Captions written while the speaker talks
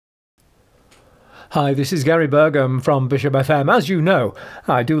Hi, this is Gary Burgum from Bishop FM. As you know,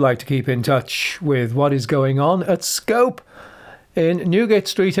 I do like to keep in touch with what is going on at Scope in Newgate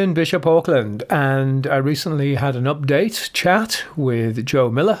Street in Bishop Auckland. And I recently had an update chat with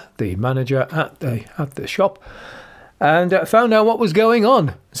Joe Miller, the manager at the shop, and found out what was going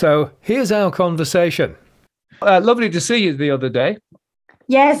on. So here's our conversation. Lovely to see you the other day.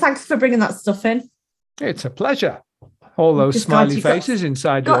 Yeah, thanks for bringing that stuff in. It's a pleasure. All those smiley faces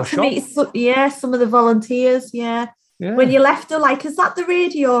inside your shop. Meet some of the volunteers, yeah. When you left, they're like, is that the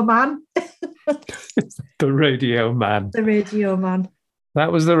radio man? The radio man. The radio man.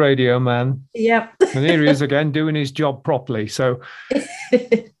 That was the radio man. Yep. And here he is again doing his job properly. So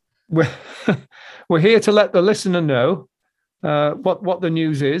we're here to let the listener know what the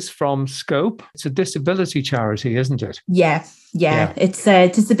news is from Scope. It's a disability charity, isn't it? Yeah. It's a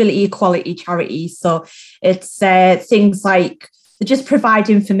disability equality charity. So it's things like they just provide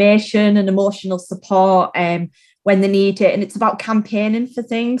information and emotional support when they need it. And it's about campaigning for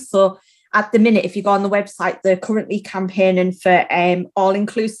things. So at the minute, if you go on the website, they're currently campaigning for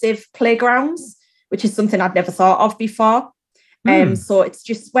all-inclusive playgrounds, which is something I'd never thought of before. So it's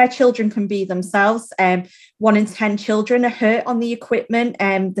just where children can be themselves. 1 in 10 children are hurt on the equipment.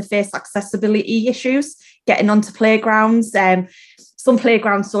 They face accessibility issues getting onto playgrounds. Some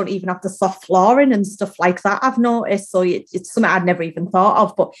playgrounds don't even have the soft flooring and stuff like that, I've noticed. So it's something I'd never even thought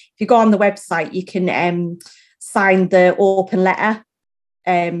of. But if you go on the website, you can sign the open letter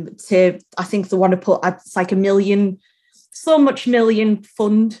to, I think they want to put, it's like so much million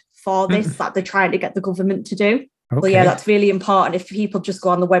fund for this that they're trying to get the government to do. Okay. Well, yeah, that's really important. If people just go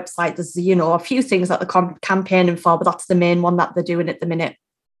on the website, there's, a few things that they're campaigning for, but that's the main one that they're doing at the minute.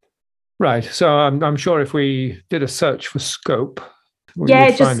 Right. So I'm sure if we did a search for Scope.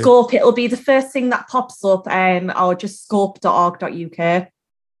 Just Scope. It'll be the first thing that pops up, or just scope.org.uk.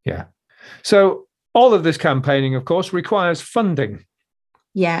 Yeah. So all of this campaigning, of course, requires funding.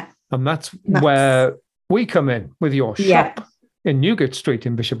 Yeah. And that's where we come in with your shop in Newgate Street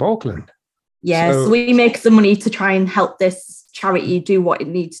in Bishop Auckland. Yeah, so we make the money to try and help this charity do what it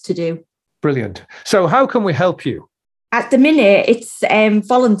needs to do. Brilliant. So how can we help you? At the minute, it's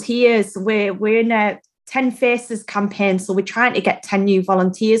volunteers. We're in a 10 Faces campaign, so we're trying to get 10 new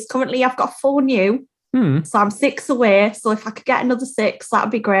volunteers. Currently, I've got 4 new, so I'm 6 away. So if I could get another 6,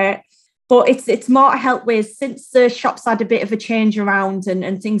 that'd be great. But it's more to help with, since the shop's had a bit of a change around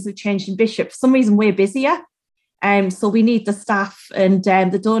and things have changed in Bishop, for some reason we're busier. So we need the staff, and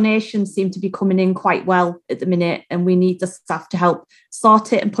the donations seem to be coming in quite well at the minute, and we need the staff to help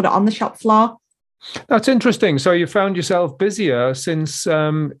sort it and put it on the shop floor. That's interesting. So you found yourself busier since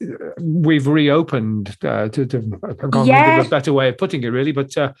we've reopened, to I can't think of a better way of putting it, really.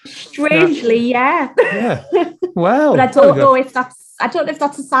 But strangely, yeah. Wow. But I don't know if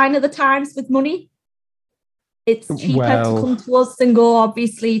that's a sign of the times with money. It's cheaper to come to us than go,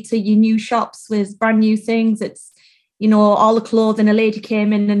 obviously, to your new shops with brand new things. It's, all the clothing. A lady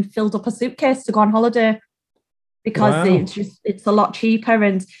came in and filled up a suitcase to go on holiday because it's a lot cheaper.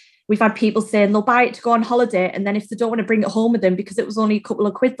 And we've had people saying they'll buy it to go on holiday, and then if they don't want to bring it home with them because it was only a couple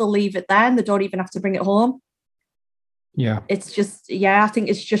of quid, they'll leave it there and they don't even have to bring it home. Yeah. It's just, I think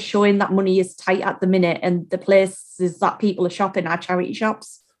it's just showing that money is tight at the minute, and the places that people are shopping are charity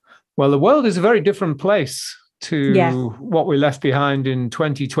shops. Well, the world is a very different place to what we left behind in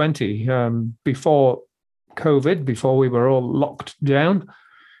 2020, before COVID, before we were all locked down.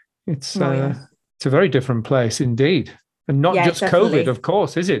 It's a very different place indeed. And not just definitely. COVID, of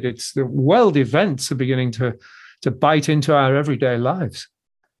course, is it? It's the world events are beginning to bite into our everyday lives.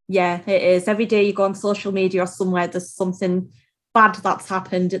 Yeah, it is. Every day you go on social media or somewhere, there's something bad that's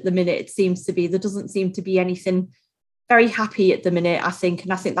happened at the minute, it seems to be. There doesn't seem to be anything very happy at the minute, I think.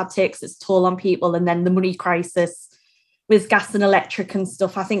 And I think that takes its toll on people. And then the money crisis with gas and electric and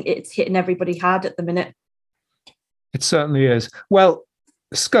stuff, I think it's hitting everybody hard at the minute. It certainly is. Well,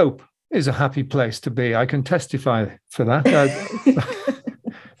 Scope is a happy place to be. I can testify for that.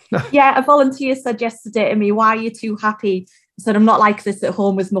 Yeah, a volunteer said yesterday to me, "Why are you too happy?" I said, "I'm not like this at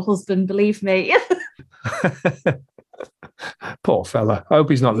home with my husband, believe me." Poor fella. I hope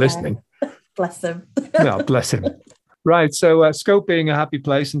he's not listening. Bless him. No, bless him. Right. So Scope being a happy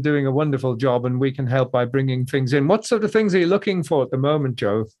place and doing a wonderful job, and we can help by bringing things in. What sort of things are you looking for at the moment,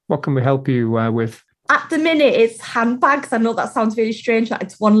 Joe? What can we help you with? At the minute, it's handbags. I know that sounds really strange, that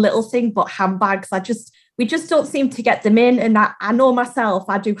it's one little thing, but handbags, we just don't seem to get them in. And I know myself,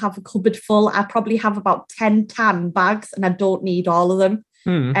 I do have a cupboard full. I probably have about 10 tan bags, and I don't need all of them.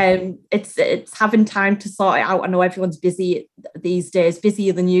 It's having time to sort it out. I know everyone's busy these days,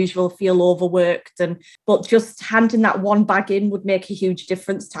 busier than usual, feel overworked, but just handing that one bag in would make a huge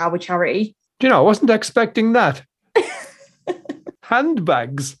difference to our charity. Do you know, I wasn't expecting that.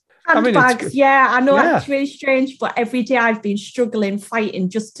 Handbags. Handbags, yeah, I know yeah. it's really strange, but every day I've been struggling, fighting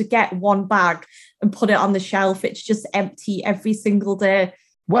just to get one bag and put it on the shelf. It's just empty every single day.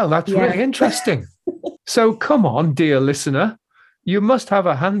 Well, that's really interesting. So come on, dear listener. You must have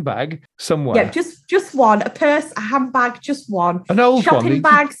a handbag somewhere. Yeah, just one. A purse, a handbag, just one. An old shopping one.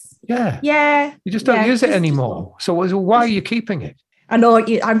 bags. Yeah. You just don't use it anymore. So why are you keeping it? I know,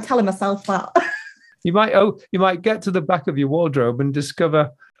 I'm telling myself that. You might get to the back of your wardrobe and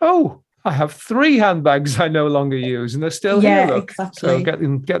discover, oh, I have 3 handbags I no longer use, and they're still here. Look. Exactly.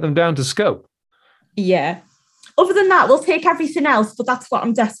 So get them down to scope. Yeah. Other than that, we'll take everything else, but that's what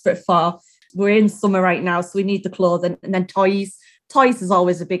I'm desperate for. We're in summer right now, so we need the clothing, and then toys. Toys is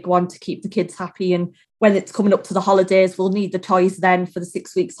always a big one to keep the kids happy. And when it's coming up to the holidays, we'll need the toys then for the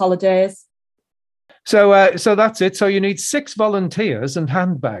 6 weeks holidays. So that's it. So you need 6 volunteers and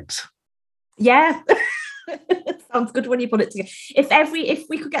handbags. Yeah. Sounds good when you put it together. If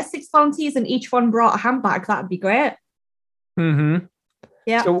we could get 6 volunteers and each one brought a handbag, that'd be great. Mm-hmm.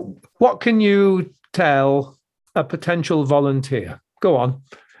 Yeah. So what can you tell a potential volunteer? Go on.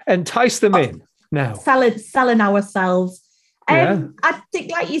 Entice them in now. Selling ourselves. Yeah. I think,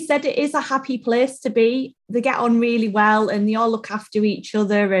 like you said, it is a happy place to be. They get on really well and they all look after each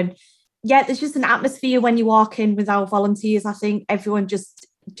other. And yeah, there's just an atmosphere when you walk in with our volunteers. I think everyone just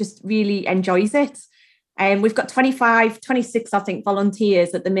really enjoys it. And we've got 25, 26, I think, volunteers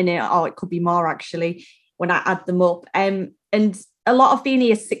at the minute, or it could be more actually when I add them up. And a lot have been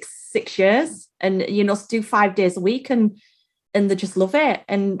here six years, and do 5 days a week, and they just love it.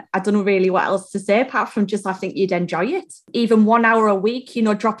 And I don't know really what else to say apart from just I think you'd enjoy it. Even 1 hour a week,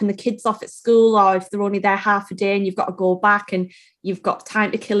 dropping the kids off at school, or if they're only there half a day and you've got to go back and you've got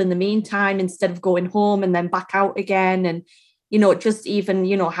time to kill in the meantime instead of going home and then back out again. And just even,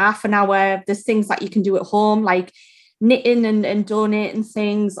 half an hour, there's things that you can do at home, like knitting and donating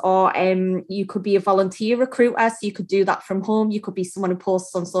things, or you could be a volunteer recruiter, so you could do that from home. You could be someone who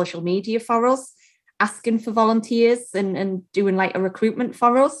posts on social media for us, asking for volunteers and doing like a recruitment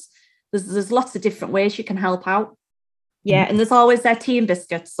for us. There's lots of different ways you can help out. Yeah, and there's always their tea and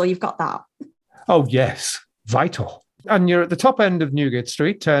biscuits, so you've got that. Oh, yes, vital. And you're at the top end of Newgate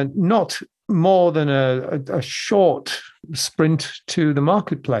Street, not more than a short sprint to the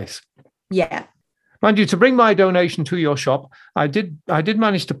marketplace. Yeah. Mind you, to bring my donation to your shop, I did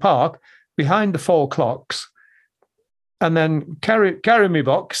manage to park behind the 4 clocks and then carry me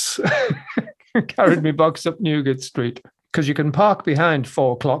box, carried me box up Newgate Street, because you can park behind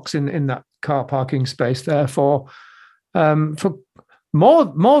 4 clocks in that car parking space there for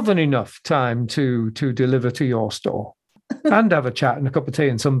more than enough time to deliver to your store and have a chat and a cup of tea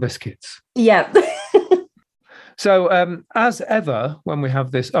and some biscuits. Yeah. So as ever, when we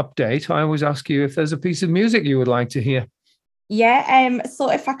have this update, I always ask you if there's a piece of music you would like to hear. Yeah. So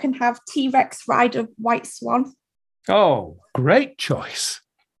if I can have T-Rex Ride a White Swan. Oh, great choice.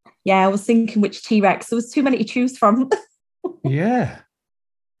 Yeah, I was thinking which T-Rex. There was too many to choose from. Yeah.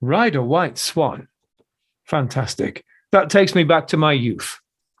 Ride a White Swan. Fantastic. That takes me back to my youth.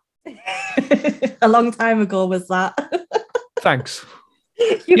 A long time ago was that. Thanks.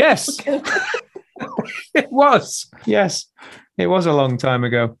 Yes. It was. Yes. It was a long time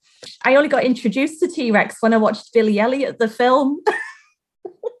ago. I only got introduced to T-Rex when I watched Billy Elliot, the film.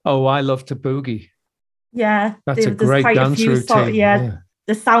 Oh, I love to boogie. Yeah. That's a great dance routine. Yeah.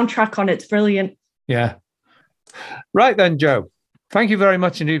 The soundtrack on it's brilliant. Yeah. Right then, Joe. Thank you very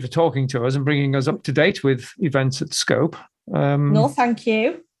much indeed for talking to us and bringing us up to date with events at Scope. No, thank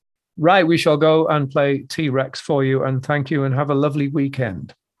you. Right, we shall go and play T-Rex for you, and thank you and have a lovely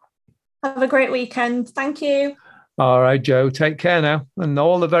weekend. Have a great weekend. Thank you. All right, Joe, take care now, and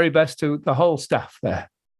all the very best to the whole staff there.